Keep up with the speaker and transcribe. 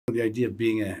The idea of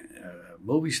being a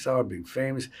movie star, being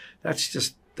famous,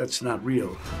 that's not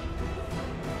real.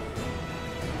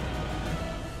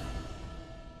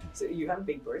 So you have a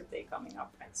big birthday coming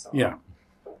up, right? So Yeah.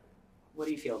 what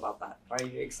do you feel about that? Are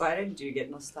you excited? Do you get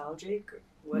nostalgic?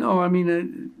 What? No, I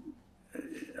mean,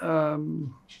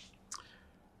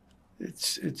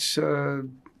 it's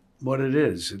what it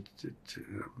is.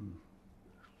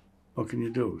 What can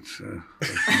you do?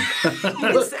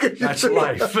 That's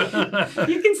life.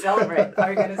 You can celebrate. Are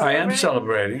you going to celebrate? I am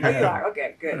celebrating. Oh, you are?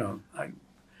 Okay, good. You know,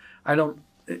 I don't.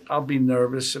 I'll be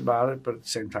nervous about it, but at the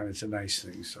same time, it's a nice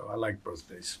thing. So I like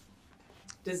birthdays.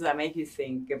 Does that make you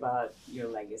think about your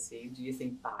legacy? Do you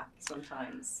think back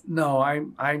sometimes? No,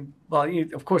 well,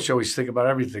 of course you always think about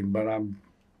everything, but I'm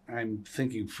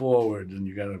thinking forward, and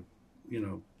you got to,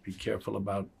 be careful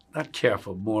about, not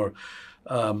careful, more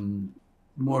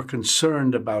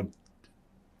concerned about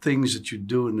things that you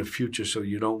do in the future so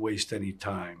you don't waste any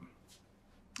time.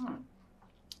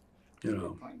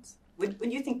 Good point.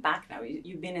 When you think back now,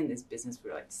 you've been in this business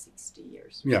for like 60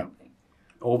 years or something.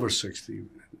 Over 60.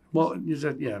 Well, you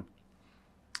said, yeah,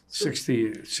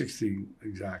 60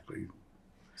 exactly.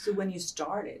 So when you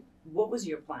started, what was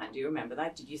your plan? Do you remember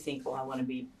that? Did you think, oh, I want to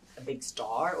be a big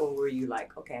star? Or were you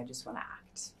like, okay, I just want to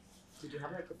act? Did you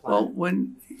have like a plan? Well,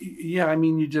 I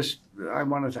mean, I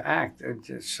wanted to act.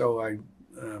 And so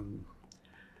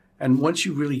and once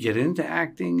you really get into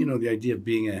acting, the idea of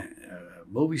being a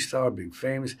movie star, being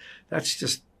famous,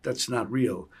 that's not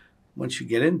real. Once you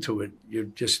get into it, you're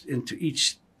just into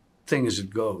each thing as it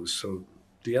goes. So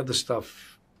the other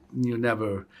stuff you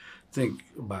never think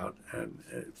about. And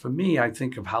for me, I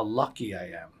think of how lucky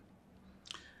I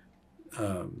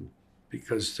am.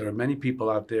 Because there are many people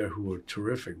out there who are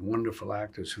terrific, wonderful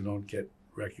actors who don't get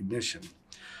recognition.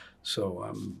 So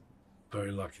I'm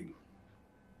very lucky.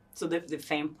 So the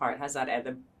fame part, has that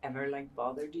ever like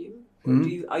bothered you?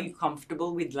 Mm-hmm. Or are you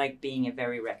comfortable with like being a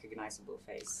very recognizable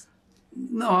face?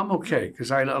 No, I'm okay,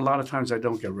 because a lot of times I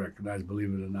don't get recognized, believe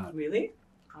it or not. Really?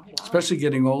 Oh, wow. Especially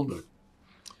getting older.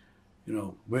 I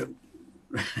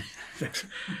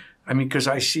mean, because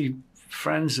I see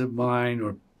friends of mine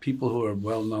or people who are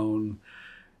well known,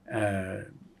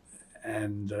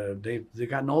 and they've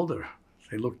gotten older.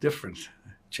 They look different,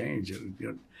 change.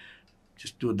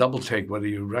 Just do a double take whether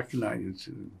you recognize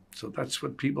it. So that's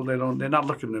what people, they're not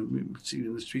looking to see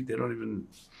in the street. They don't even,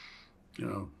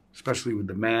 especially with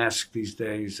the mask these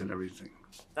days and everything.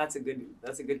 That's a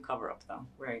good cover up though,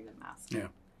 wearing the mask. Yeah.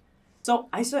 So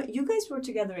I saw you guys were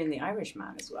together in The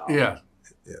Irishman as well. Yeah.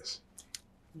 Yes.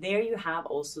 There you have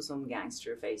also some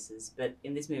gangster faces, but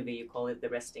in this movie you call it the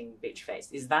resting bitch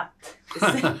face. Is that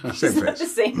the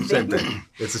same thing?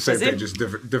 It's the same thing, just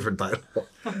different title.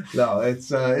 No,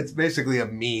 it's basically a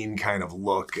mean kind of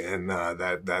look, and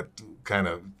that kind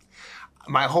of.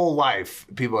 My whole life,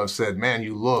 people have said, "Man,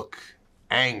 you look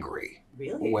angry."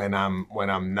 Really? When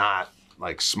I'm not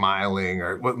like smiling,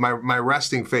 or my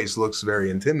resting face looks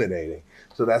very intimidating.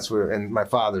 So that's where, and my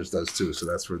father's does too. So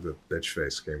that's where the bitch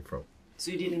face came from. So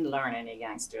you didn't learn any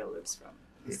gangster looks from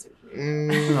Mr.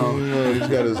 No, he's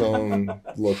got his own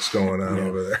looks going on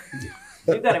over there.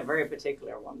 You've got a very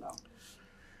particular one, though.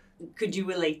 Could you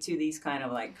relate to these kind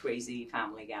of like crazy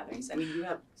family gatherings? I mean, you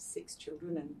have 6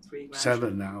 children and 3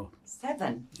 grandchildren. 7 now.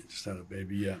 7? Just had a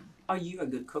baby, yeah. Are you a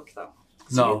good cook, though?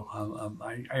 No,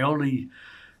 I only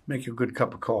make a good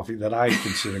cup of coffee that I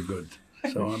consider good.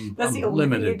 So I'm That's the only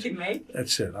limited. thing you can make?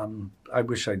 That's it. I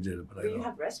wish I did it, but I don't. You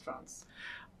have restaurants.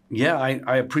 Yeah,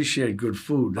 I appreciate good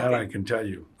food. That Okay. I can tell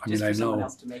you. I Just mean, for I someone know.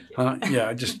 else to make it.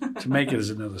 Yeah, just to make it is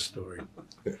another story.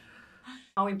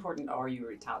 How important are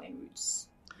your Italian roots,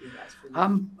 you guys? For you?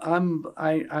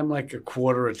 I'm like a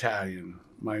quarter Italian.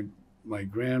 My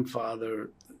grandfather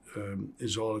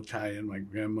is all Italian. My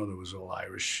grandmother was all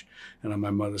Irish, and on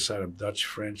my mother's side, I'm Dutch,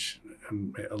 French,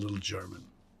 and a little German.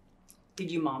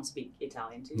 Did your mom speak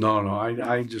Italian too? No,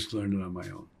 I just learned it on my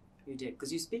own. You did,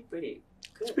 because you speak pretty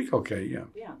good. Speak okay, yeah.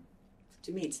 Yeah.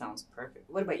 To me, it sounds perfect.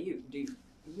 What about you? You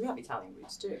have Italian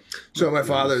roots too? So my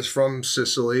father's from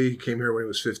Sicily. He came here when he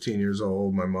was 15 years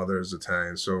old. My mother is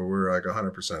Italian, so we're like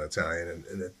 100% Italian.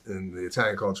 And the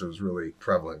Italian culture was really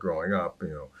prevalent growing up.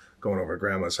 Going over to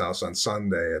grandma's house on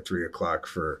Sunday at 3 o'clock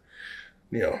for,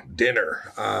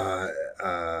 dinner.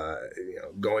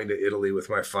 Going to Italy with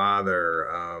my father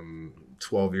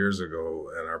 12 years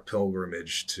ago and our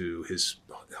pilgrimage to his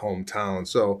hometown.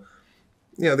 So,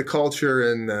 the culture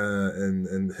and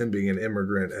him being an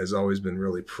immigrant has always been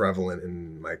really prevalent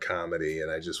in my comedy.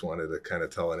 And I just wanted to kind of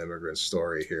tell an immigrant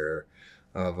story here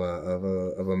of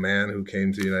a man who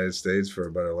came to the United States for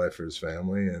a better life for his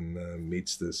family and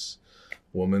meets this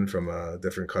woman from a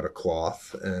different cut of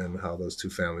cloth, and how those two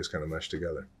families kind of mesh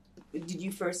together. Did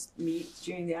you first meet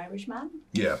during The Irishman?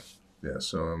 Yeah.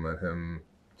 So I met him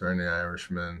during The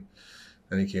Irishman.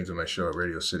 Then he came to my show at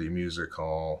Radio City Music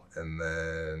Hall, and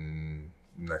then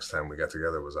next time we got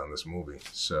together was on this movie.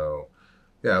 So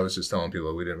yeah, I was just telling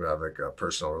people we didn't have like a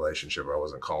personal relationship. I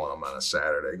wasn't calling him on a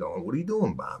Saturday going, "What are you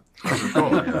doing, Bob? How's it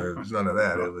going?" It was none of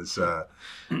that. It was,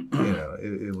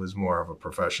 it was more of a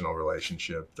professional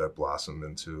relationship that blossomed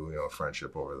into, a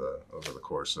friendship over the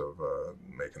course of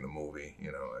making the movie.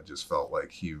 I just felt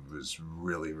like he was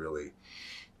really, really.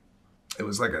 It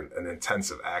was like an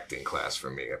intensive acting class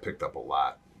for me. I picked up a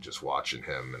lot just watching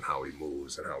him and how he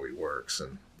moves and how he works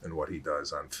and what he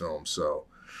does on film. So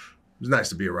it was nice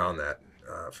to be around that.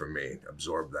 For me,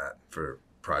 absorb that for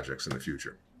projects in the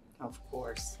future. Of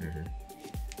course.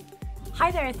 Mm-hmm.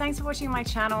 Hi there, thanks for watching my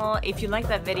channel. If you like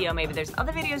that video, maybe there's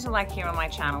other videos you like here on my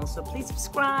channel, so please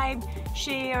subscribe,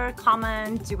 share,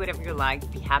 comment, do whatever you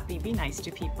like. Be happy, be nice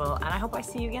to people, and I hope I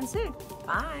see you again soon.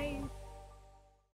 Bye.